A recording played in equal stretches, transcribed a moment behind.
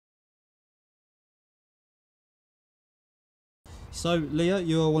So, Leah,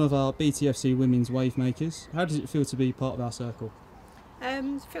 you're one of our BTFC women's wave makers. How does it feel to be part of our circle?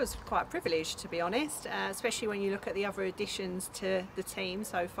 It feels quite privileged, to be honest, especially when you look at the other additions to the team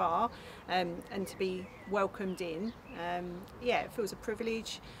so far, and to be welcomed in. Yeah, it feels a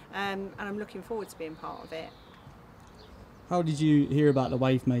privilege, and I'm looking forward to being part of it. How did you hear about the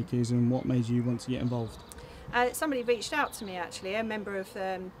wave makers and what made you want to get involved? Somebody reached out to me, actually, a member of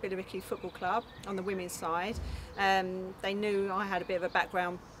Billericay Football Club on the women's side. They knew I had a bit of a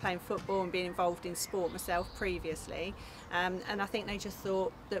background playing football and being involved in sport myself previously, and I think they just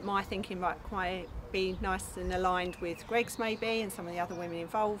thought that my thinking might quite be nice and aligned with Greg's maybe and some of the other women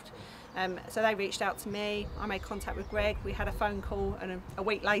involved. So they reached out to me, I made contact with Greg, we had a phone call, and a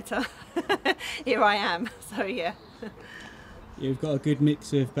week later here I am, so yeah. You've got a good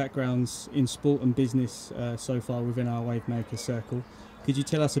mix of backgrounds in sport and business so far within our wave maker circle. Could you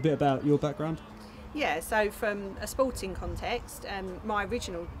tell us a bit about your background? Yeah, so from a sporting context, my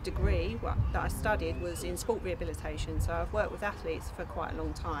original degree that I studied was in sport rehabilitation, so I've worked with athletes for quite a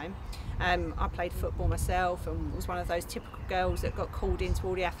long time. I played football myself and was one of those typical girls that got called into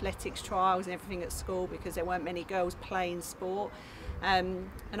all the athletics trials and everything at school because there weren't many girls playing sport.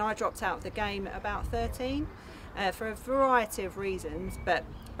 And I dropped out of the game at about 13. For a variety of reasons, but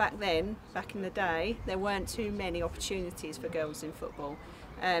back then, back in the day, there weren't too many opportunities for girls in football,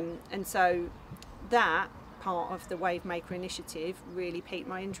 and so that part of the Wave Maker initiative really piqued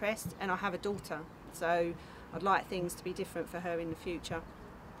my interest, and I have a daughter, so I'd like things to be different for her in the future.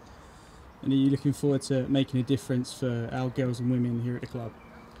 And are you looking forward to making a difference for our girls and women here at the club?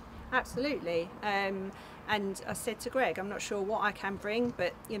 Absolutely. And I said to Greg, I'm not sure what I can bring,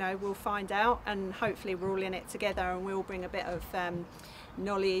 but we'll find out, and hopefully we're all in it together and we'll bring a bit of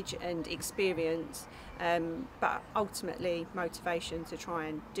knowledge and experience, but ultimately motivation to try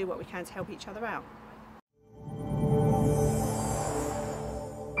and do what we can to help each other out.